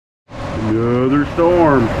Another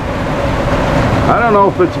storm. I don't know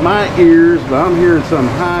if it's my ears, but I'm hearing some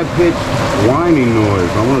high-pitched whining noise.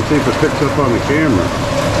 I want to see if it picks up on the camera.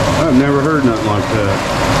 I've never heard nothing like that.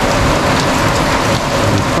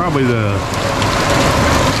 It's probably the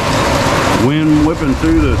wind whipping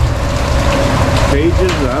through the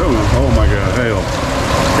cages. I don't know. Oh my God, hail.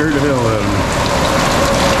 Scared the hell out of me.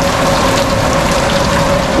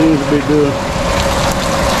 Seems to be doing.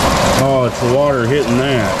 Oh, it's the water hitting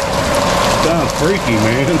that. Sounds freaky,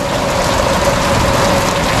 man.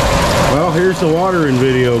 Well, here's the watering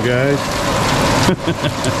video, guys.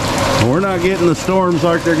 We're not getting the storms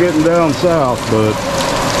like they're getting down south, but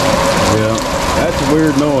yeah, that's a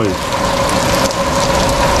weird noise.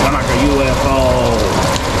 Sound like a UFO.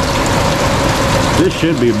 This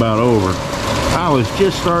should be about over. I was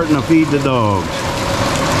just starting to feed the dogs,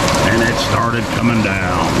 and it started coming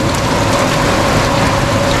down.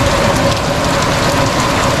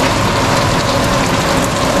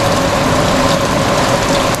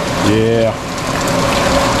 Yeah.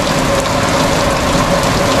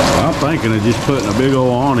 I'm thinking of just putting a big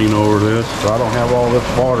old awning over this so I don't have all this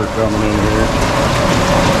water coming in here.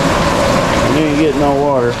 You ain't getting no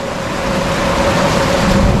water.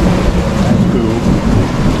 That's cool.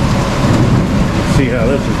 Let's see how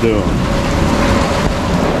this is doing.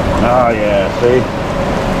 Oh yeah, see?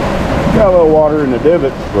 Got a little water in the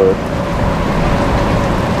divots, but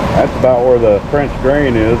that's about where the French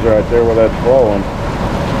drain is, right there where that's flowing.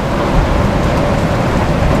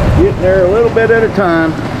 Getting there a little bit at a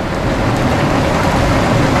time.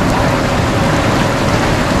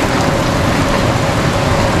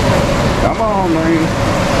 Come on, rain.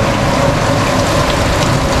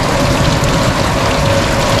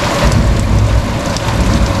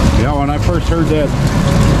 Yeah, when I first heard that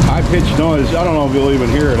high-pitched noise, I don't know if you'll even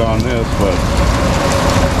hear it on this, but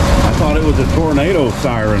I thought it was a tornado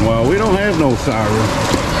siren. Well, we don't have no sirens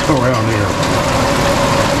around here.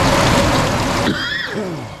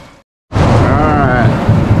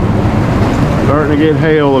 Starting to get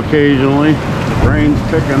hail occasionally. Rain's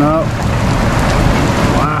picking up.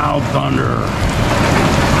 Loud thunder.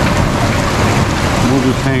 We'll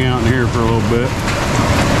just hang out in here for a little bit.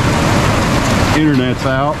 Internet's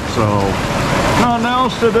out, so nothing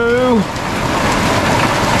else to do.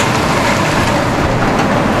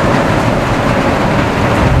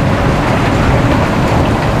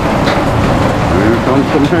 Here comes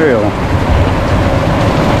some hail.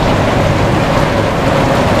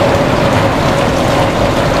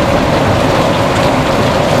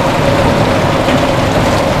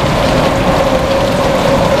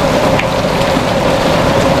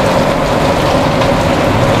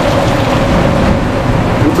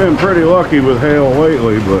 Been pretty lucky with hail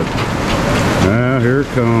lately, but here it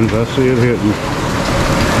comes. I see it hitting.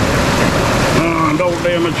 Don't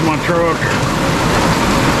damage my truck.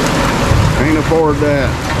 Can't afford that.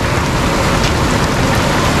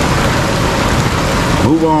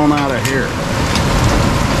 Move on out of here.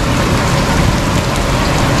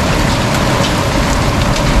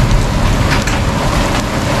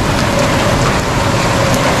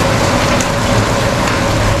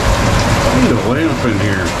 I need a lamp in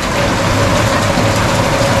here.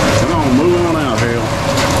 Come on, move on out, hail.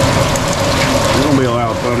 There's gonna be a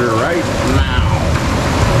loud thunder right now.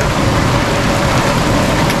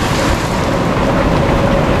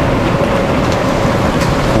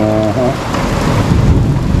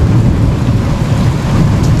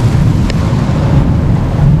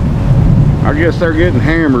 I guess they're getting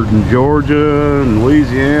hammered in Georgia and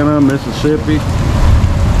Louisiana, Mississippi.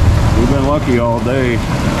 We've been lucky all day.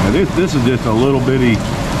 Now this is just a little bitty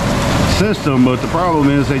system, but the problem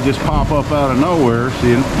is they just pop up out of nowhere.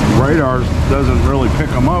 See, radar doesn't really pick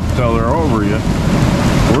them up till they're over you.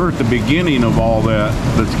 We're at the beginning of all that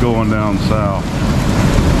that's going down south.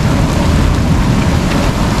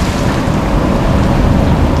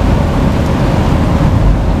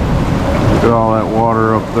 Look at all that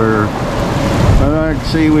water up there. I can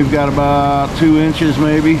see we've got about 2 inches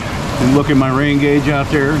maybe. And look at my rain gauge out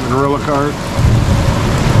there, the Gorilla cart.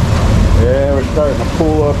 Yeah, we're starting to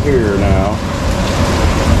pull up here now.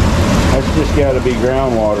 That's just got to be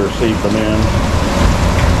groundwater seeping in.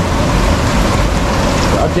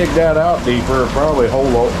 I'll dig that out deeper, probably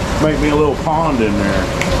make me a little pond in there.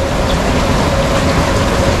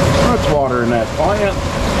 That's water in that plant.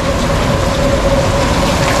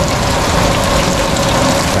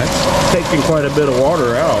 That's taking quite a bit of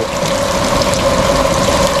water out.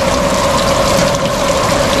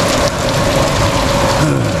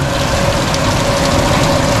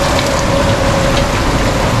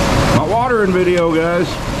 My watering video, guys.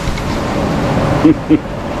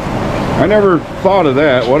 I never thought of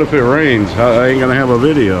that. What if it rains? I ain't gonna have a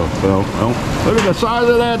video. So, well, look at the size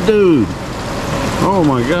of that dude. Oh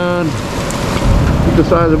my God. Look at the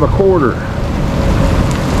size of a quarter.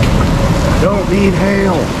 Don't need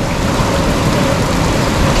hail.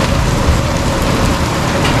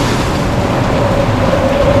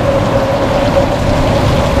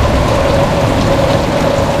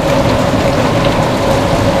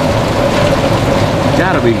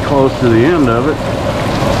 Gotta be close to the end of it.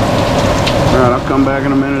 Alright, I'll come back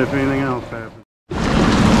in a minute if anything else happens.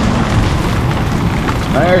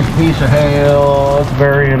 There's a piece of hail. It's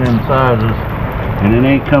varying in sizes. And it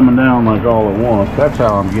ain't coming down like all at once. That's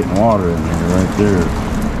how I'm getting water in there, right there.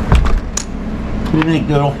 What do you think,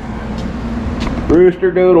 Doodle?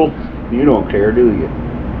 Rooster Doodle. You don't care, do you?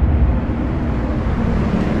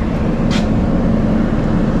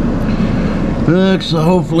 Look, so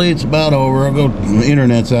hopefully it's about over. I'll go, the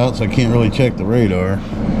internet's out, so I can't really check the radar.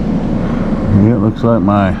 Yeah, it looks like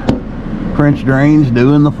my French drain's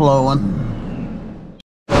doing the flowing.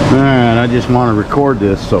 Alright, I just want to record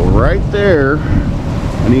this. So right there,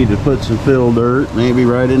 I need to put some fill dirt, maybe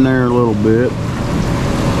right in there a little bit.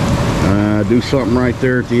 Do something right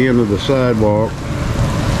there at the end of the sidewalk.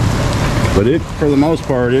 But it, for the most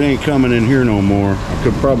part, it ain't coming in here no more. I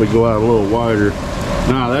could probably go out a little wider.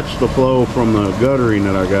 Nah, that's the flow from the guttering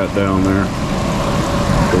that I got down there.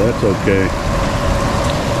 So that's okay.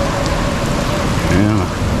 Yeah,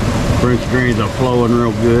 French drains are flowing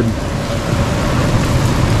real good.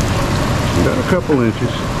 Got a couple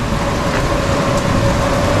inches.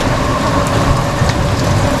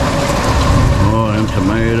 Oh, them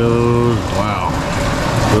tomatoes, wow,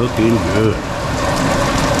 looking good.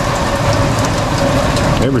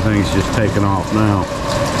 Everything's just taking off now.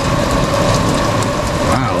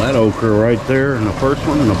 Wow, that okra right there, and the first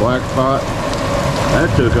one in the black spot,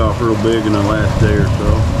 that took off real big in the last day or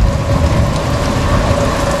so.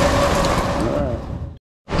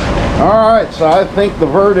 Alright, so I think the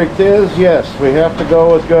verdict is yes, we have to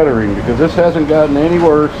go with guttering because this hasn't gotten any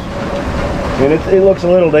worse. And it looks a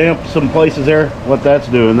little damp some places there. What that's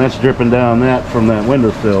doing, that's dripping down that from that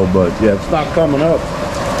windowsill, but yeah, it's not coming up.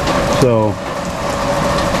 So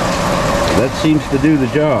that seems to do the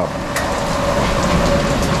job.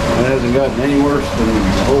 It hasn't gotten any worse than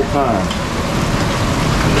the whole time.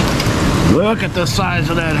 Look at the size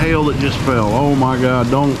of that hail that just fell. Oh my God,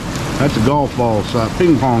 that's a golf ball size,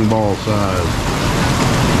 ping pong ball size.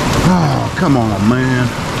 Oh, come on, man.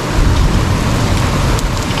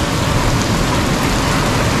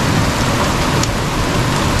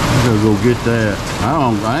 I gotta go get that.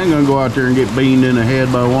 I ain't gonna go out there and get beamed in the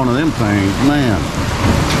head by one of them things, man.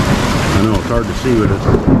 I know it's hard to see with it.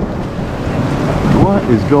 What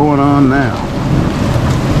is going on now?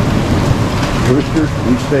 Rooster,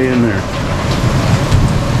 you stay in there.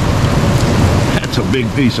 That's a big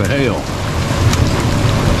piece of hail.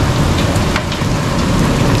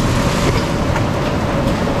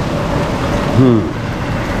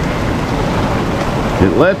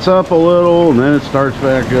 It lets up a little and then it starts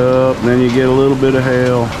back up and then you get a little bit of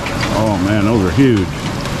hail. Oh man, those are huge.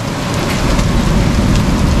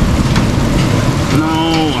 No,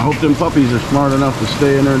 I hope them puppies are smart enough to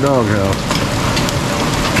stay in their doghouse.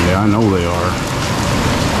 Yeah, I know they are.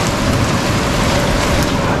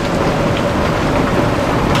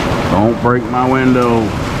 Don't break my window.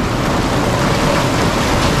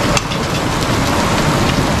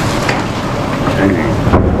 Dang.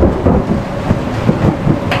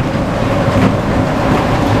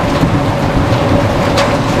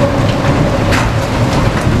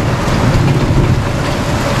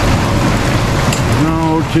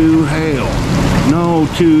 No to hail. No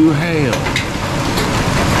to hail.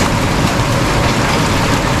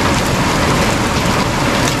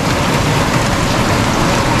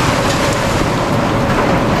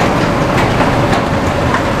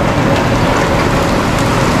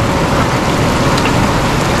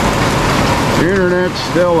 The internet's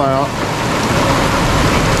still out.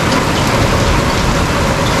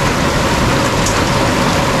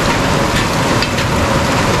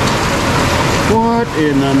 What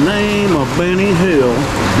in the name of Benny Hill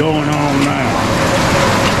is going on now?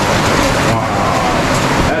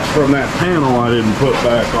 That's from that panel I didn't put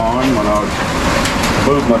back on when I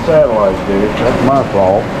moved my satellite dish. That's my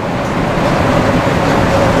fault.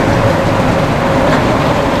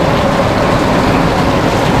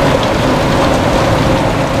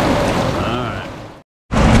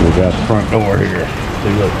 Got the front door here.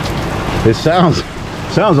 See, look. It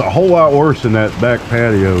sounds a whole lot worse than that back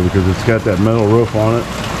patio because it's got that metal roof on it.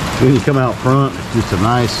 When you come out front, it's just a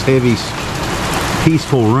nice, heavy,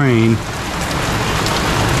 peaceful rain.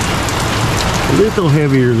 A little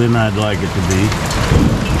heavier than I'd like it to be.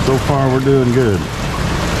 So far we're doing good.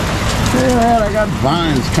 Look at that, I got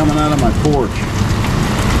vines coming out of my porch.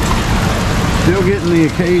 Still getting the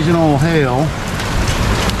occasional hail.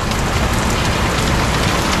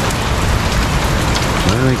 I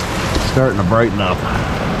think it's starting to brighten up.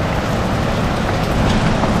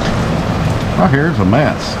 Oh, here's a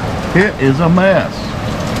mess. It is a mess.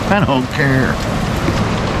 I don't care.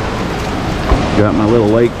 Got my little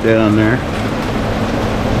lake down there.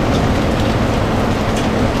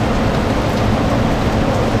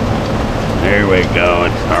 There we go.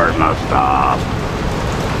 It's starting to stop.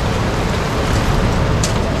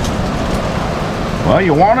 Well,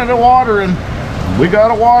 you wanted a watering. We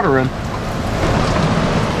got a watering.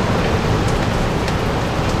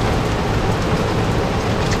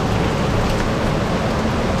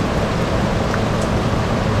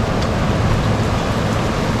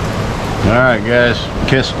 Alright guys,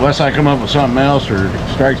 unless I come up with something else or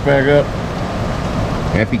it strikes back up,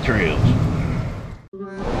 happy trails.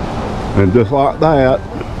 And just like that,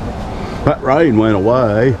 that rain went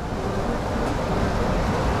away.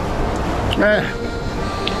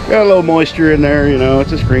 Got a little moisture in there, you know,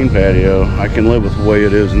 it's a screen patio. I can live with the way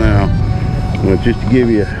it is now. But just to give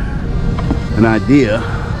you an idea,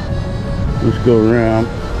 let's go around.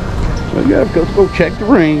 Let's go check the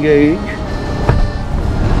rain gauge.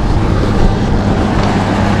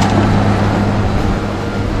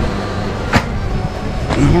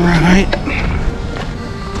 Alright.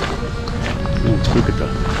 Let's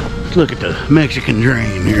look at the Mexican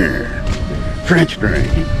drain here. French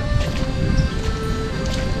drain.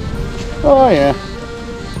 Oh yeah.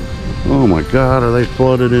 Oh my god, are they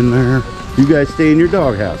flooded in there? You guys stay in your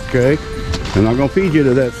doghouse, okay? I'm not gonna feed you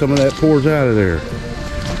to that. Some of that pours out of there.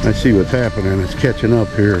 I see what's happening. It's catching up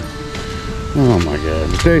here. Oh my god.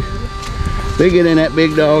 They get in that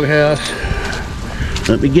big doghouse.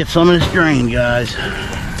 Let me get some of this drain, guys.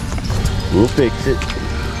 We'll fix it.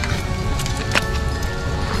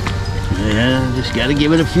 Yeah, just gotta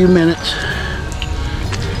give it a few minutes.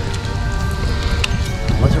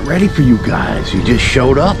 I wasn't ready for you guys. You just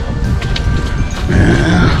showed up.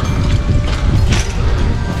 Yeah.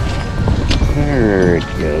 There it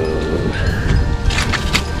goes.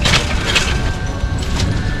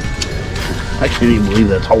 I can't even believe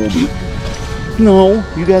that's holding. No,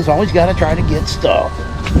 you guys always gotta try to get stuff.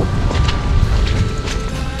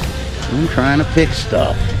 I'm trying to fix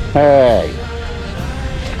stuff. Hey.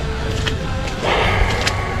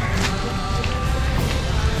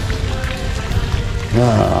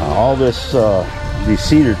 All this, these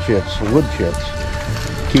cedar chips, wood chips,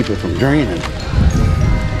 keep it from draining.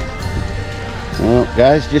 Well,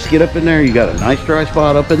 guys, just get up in there. You got a nice dry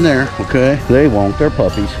spot up in there, okay? They won't. They're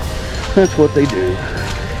puppies. That's what they do.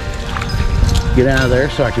 Get out of there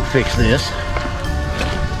so I can fix this.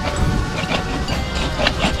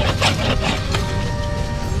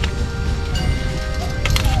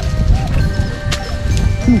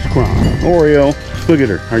 Who's crying? Oreo. Look at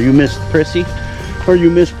her. Are you Miss Prissy? Are you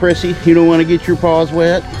Miss Prissy? You don't want to get your paws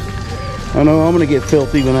wet? I know I'm going to get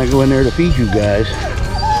filthy when I go in there to feed you guys.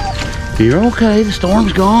 You're okay. The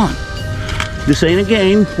storm's gone. This ain't a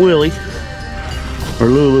game, Willie. Or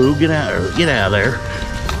Lulu. Get out of there.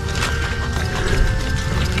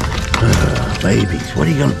 Babies. What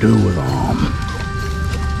are you going to do with them?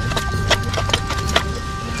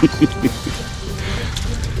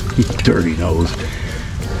 Dirty nose.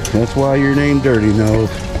 That's why you're named Dirty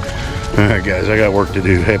Nose. Alright guys, I got work to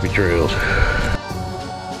do. Happy trails.